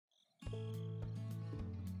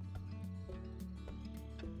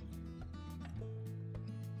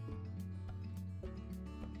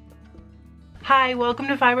Hi, welcome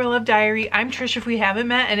to FiberLoveDiary. I'm Trish if we haven't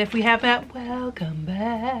met, and if we have met, welcome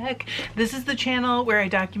back. This is the channel where I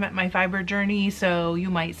document my fiber journey, so you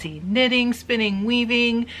might see knitting, spinning,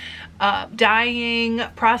 weaving, dyeing,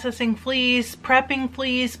 processing fleece, prepping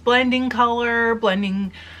fleece, blending color,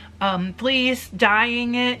 blending fleece,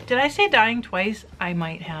 dyeing it. Did I say dyeing twice? I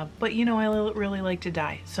might have, but you know I really like to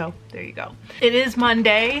dye, so there you go. It is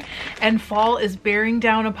Monday and fall is bearing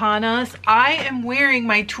down upon us. I am wearing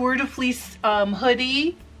my Tour de Fleece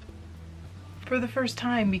hoodie for the first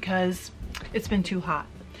time because it's been too hot.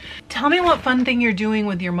 Tell me what fun thing you're doing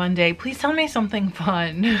with your Monday. Please tell me something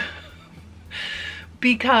fun.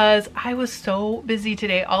 Because I was so busy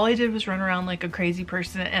today. All I did was run around like a crazy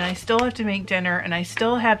person, and I still have to make dinner, and I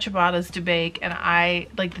still have ciabattas to bake, and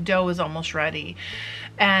the dough is almost ready.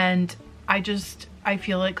 And I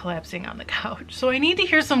feel like collapsing on the couch. So I need to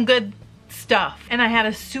hear some good stuff. And I had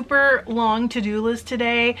a super long to-do list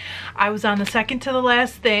today. I was on the second to the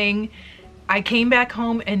last thing. I came back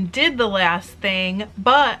home and did the last thing,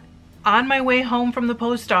 but on my way home from the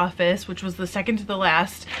post office, which was the second to the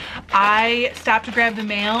last, I stopped to grab the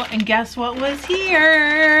mail, and guess what was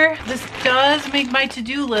here? This does make my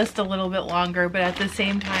to-do list a little bit longer, but at the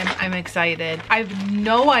same time, I'm excited. I have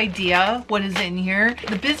no idea what is in here.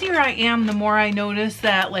 The busier I am, the more I notice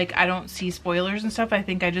that I don't see spoilers and stuff. I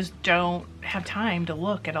think I just don't have time to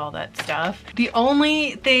look at all that stuff. The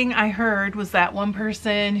only thing I heard was that one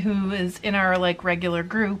person who is in our regular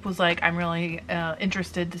group was like, I'm really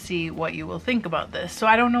interested to see what you will think about this. So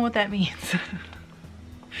I don't know what that means.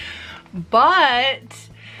 But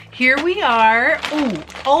here we are. Oh,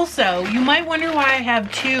 also, you might wonder why I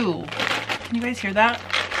have two. Can you guys hear that?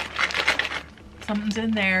 Something's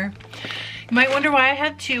in there. You might wonder why I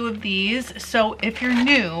have two of these. So if you're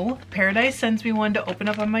new, Paradise sends me one to open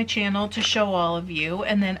up on my channel to show all of you,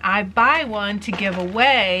 and then I buy one to give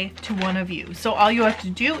away to one of you. So all you have to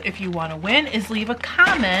do if you want to win is leave a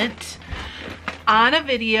comment on a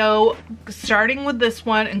video starting with this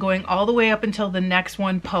one and going all the way up until the next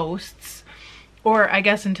one posts, or I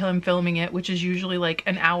guess until I'm filming it, which is usually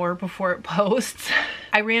an hour before it posts.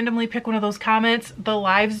 I randomly pick one of those comments. The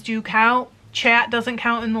lives do count. Chat doesn't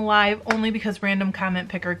count in the live only because random comment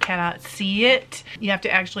picker cannot see it. You have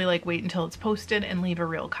to actually wait until it's posted and leave a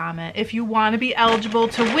real comment if you want to be eligible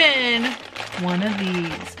to win one of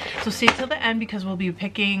these. So stay till the end because we'll be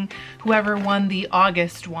picking whoever won the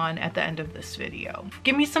August one at the end of this video.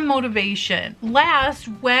 Give me some motivation. Last,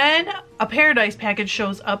 when a Paradise package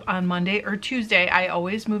shows up on Monday or Tuesday, I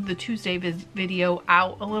always move the Tuesday video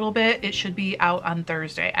out a little bit. It should be out on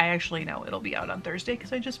Thursday. I actually know it'll be out on Thursday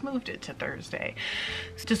because I just moved it to Thursday.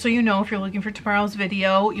 So just so you know, if you're looking for tomorrow's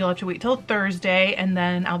video, you'll have to wait till Thursday, and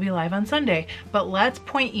then I'll be live on Sunday. But let's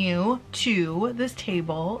point you to this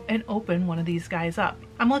table and open one of these guys up.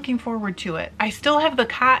 I'm looking forward to it. I still have the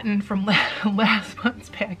cotton from last month's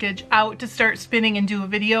package out to start spinning and do a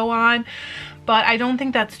video on, but I don't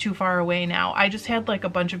think that's too far away now. I just had a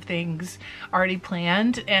bunch of things already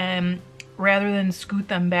planned, and rather than scoot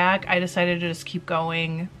them back, I decided to just keep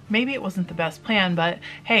going. Maybe it wasn't the best plan, but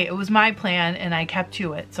hey, it was my plan and I kept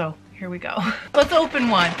to it. So here we go. Let's open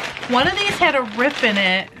one. One of these had a rip in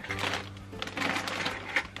it,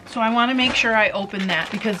 so I want to make sure I open that,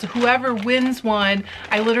 because whoever wins one,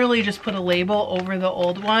 I literally just put a label over the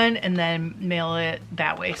old one and then mail it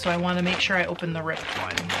that way. So I want to make sure I open the ripped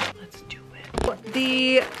one. Let's do it.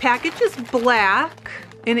 The package is black,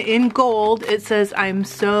 and in gold it says, "I'm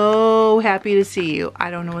so happy to see you."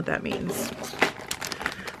 I don't know what that means,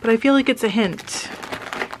 but I feel like it's a hint.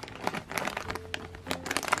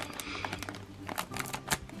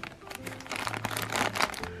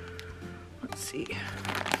 Let's see.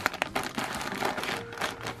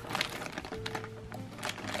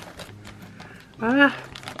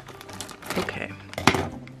 Okay.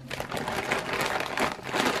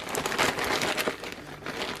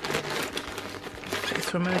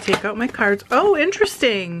 So I'm going to take out my cards. Oh,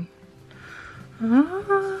 interesting.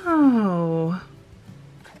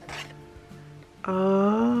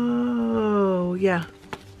 Oh, yeah.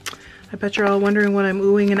 I bet you're all wondering what I'm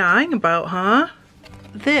oohing and eyeing about, huh?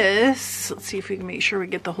 This, let's see if we can make sure we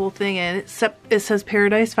get the whole thing in. It says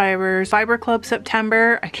Paradise Fibers, Fiber Club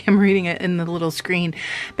September. I'm reading it in the little screen.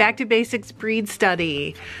 Back to Basics Breed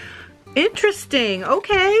Study. Interesting.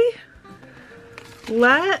 Okay.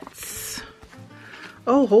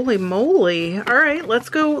 Oh, holy moly. All right, let's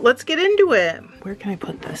go. Let's get into it. Where can I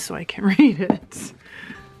put this so I can read it?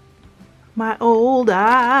 My old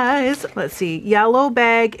eyes. Let's see. Yellow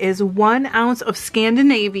bag is 1 ounce of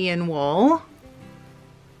Scandinavian wool.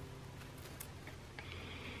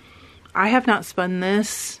 I have not spun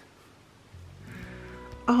this.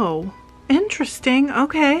 Oh, interesting.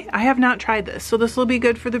 Okay, I have not tried this, so this will be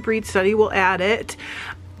good for the breed study. We'll add it.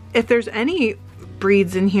 If there's any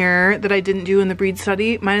breeds in here that I didn't do in the breed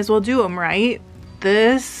study, might as well do them, right?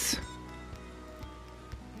 This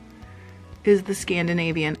is the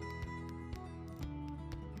Scandinavian.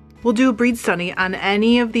 We'll do a breed study on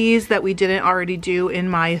any of these that we didn't already do in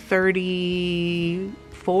my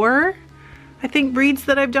 34, I think, breeds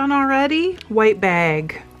that I've done already. White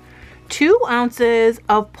bag. 2 ounces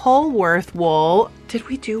of Polworth wool. Did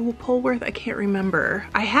we do Polworth? I can't remember.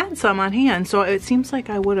 I had some on hand, so it seems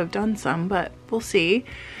like I would have done some, but we'll see.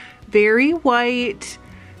 Very white,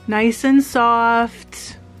 nice and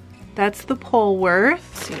soft. That's the Polworth.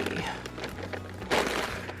 Let's see.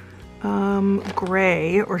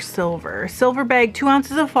 Gray or silver. Silver bag, 2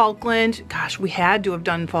 ounces of Falkland. Gosh, we had to have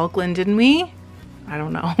done Falkland, didn't we? I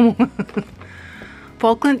don't know.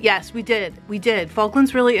 Falkland, yes, we did. We did.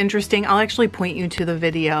 Falkland's really interesting. I'll actually point you to the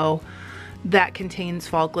video that contains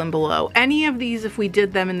Falkland below. Any of these, if we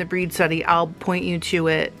did them in the breed study, I'll point you to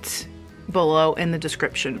it below in the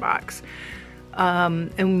description box.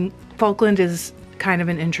 And Falkland is kind of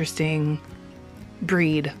an interesting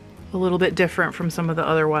breed. A little bit different from some of the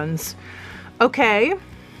other ones. Okay,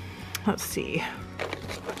 let's see.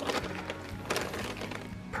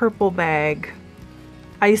 Purple bag.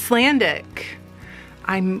 Icelandic.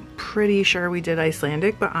 I'm pretty sure we did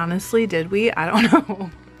Icelandic, but honestly, did we? I don't know.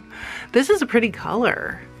 This is a pretty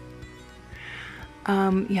color.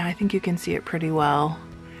 Yeah, I think you can see it pretty well.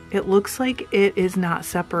 It looks like it is not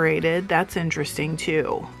separated. That's interesting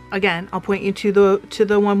too. Again, I'll point you to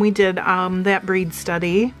the one we did, that breed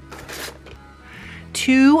study.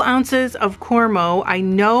 2 ounces of Cormo. I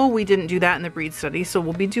know we didn't do that in the breed study, so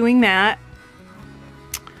we'll be doing that.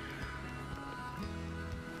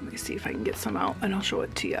 Let me see if I can get some out and I'll show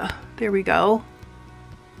it to you. There we go.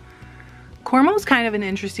 Cormo's kind of an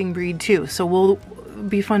interesting breed too, so will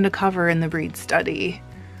be fun to cover in the breed study.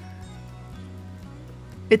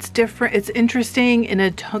 It's different, it's interesting in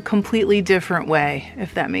a completely different way,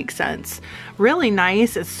 if that makes sense. Really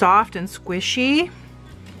nice, it's soft and squishy.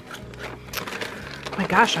 My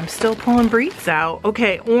gosh, I'm still pulling breeds out.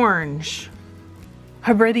 Okay, orange.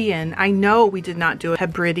 Hebridean. I know we did not do a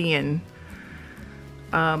Hebridean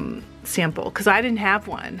sample because I didn't have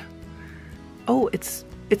one. Oh, it's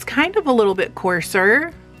kind of a little bit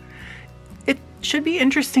coarser. It should be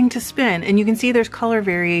interesting to spin, and you can see there's color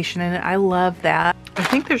variation in it. I love that. I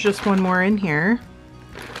think there's just one more in here.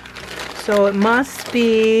 So it must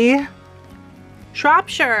be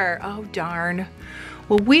Shropshire. Oh, darn.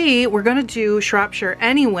 Well, we were gonna do Shropshire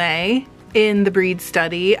anyway in the breed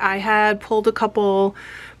study. I had pulled a couple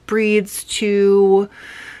breeds to,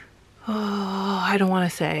 oh, I don't wanna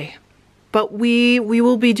say, but we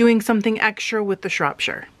will be doing something extra with the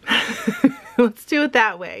Shropshire. Let's do it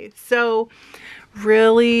that way. So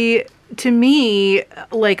really, to me,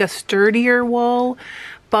 like a sturdier wool,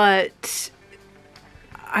 but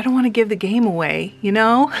I don't want to give the game away, you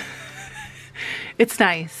know? It's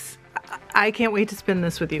nice. I can't wait to spin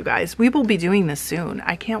this with you guys. We will be doing this soon.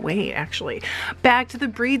 I can't wait, actually. Back to the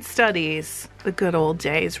breed studies. The good old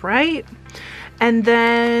days, right? And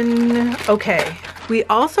then, okay, we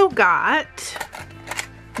also got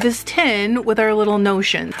this tin with our little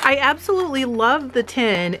notions. I absolutely love the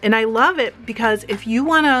tin, and I love it because if you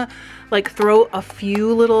want to like throw a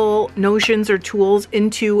few little notions or tools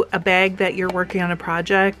into a bag that you're working on a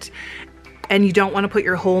project and you don't want to put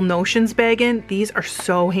your whole notions bag in, these are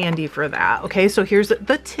so handy for that. Okay, so here's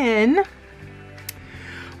the tin.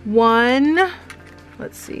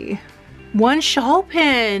 Let's see, one shawl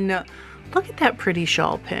pin. Look at that pretty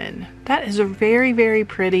shawl pin. That is a very, very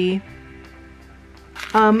pretty.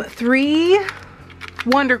 3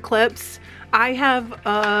 Wonder Clips. I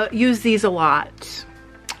have used these a lot.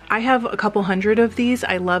 I have a couple hundred of these.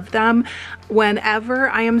 I love them. Whenever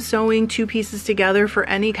I am sewing 2 pieces together for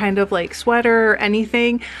any kind of like sweater or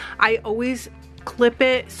anything, I always clip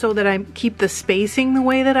it so that I keep the spacing the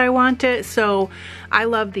way that I want it. So I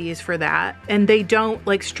love these for that. And they don't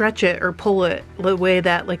like stretch it or pull it the way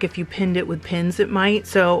that like if you pinned it with pins it might.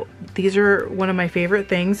 So these are one of my favorite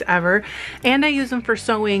things ever. And I use them for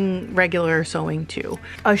sewing, regular sewing too.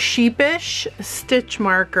 A sheepish stitch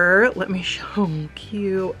marker. Let me show.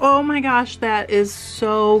 Cute. Oh my gosh, that is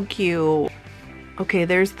so cute. Okay,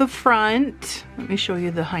 there's the front. Let me show you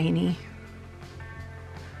the hiney.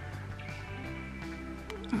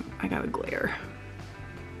 I gotta glare.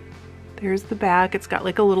 There's the back. It's got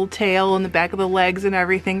like a little tail on the back of the legs and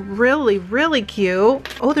everything. Really, really cute.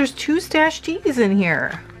 Oh, there's 2 stash teas in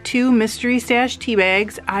here. 2 mystery stash tea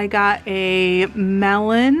bags. I got a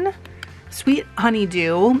melon Sweet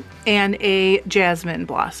Honeydew and a Jasmine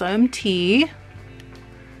Blossom tea.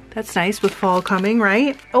 That's nice with fall coming,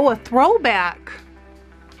 right? Oh, a throwback.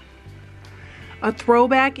 A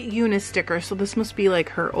throwback Unisticker. So this must be like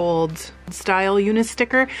her old style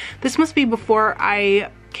Unisticker. This must be before I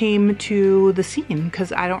came to the scene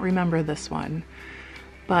because I don't remember this one.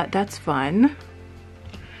 But that's fun.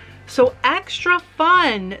 So extra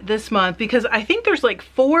fun this month because I think there's like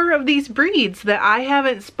 4 of these breeds that I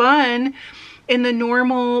haven't spun in the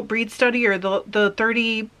normal breed study or the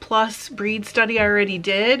 30 plus breed study I already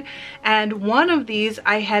did. And one of these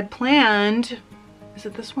I had planned, is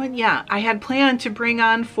it this one? Yeah, I had planned to bring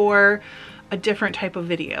on for a different type of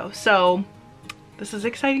video. So this is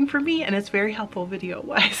exciting for me and it's very helpful video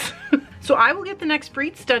wise. So I will get the next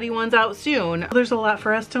breed study ones out soon. There's a lot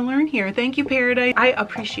for us to learn here. Thank you, Paradise. I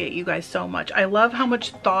appreciate you guys so much. I love how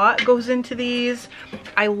much thought goes into these.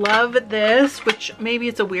 I love this, which maybe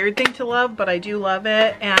it's a weird thing to love, but I do love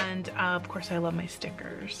it. And of course I love my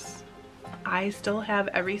stickers. I still have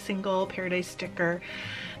every single Paradise sticker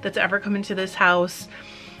that's ever come into this house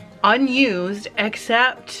unused,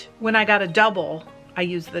 except when I got a double, I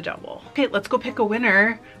used the double. Okay, let's go pick a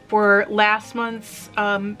winner for last month's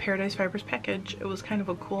Paradise Fibers package. It was kind of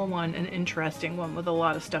a cool one, an interesting one with a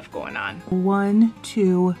lot of stuff going on. 1,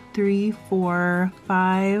 2, 3, 4,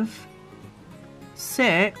 5,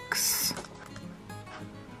 6,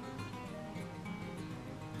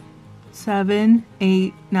 7,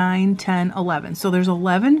 8, 9, 10, 11. So there's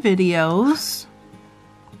 11 videos.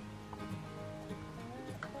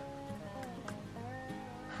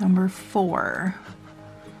 Number 4.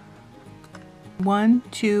 1,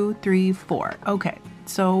 2, 3, 4. Okay,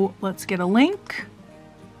 so let's get a link.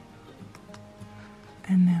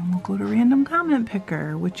 And then we'll go to random comment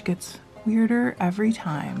picker, which gets weirder every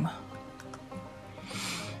time.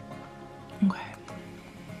 Okay.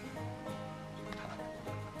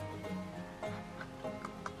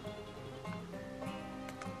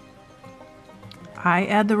 I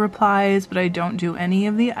add the replies, but I don't do any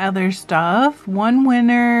of the other stuff. One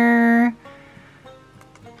winner.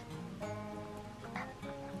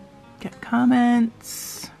 Get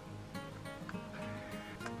comments.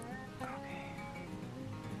 Okay.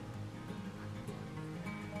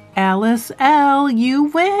 Alice L, you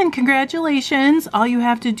win. Congratulations. All you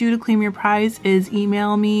have to do to claim your prize is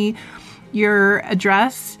email me your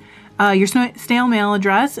address, your snail mail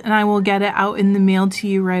address, and I will get it out in the mail to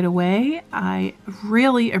you right away. I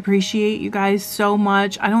really appreciate you guys so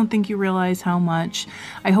much. I don't think you realize how much.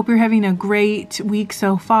 I hope you're having a great week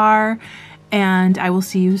so far. And I will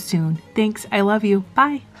see you soon. Thanks. I love you.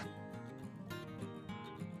 Bye.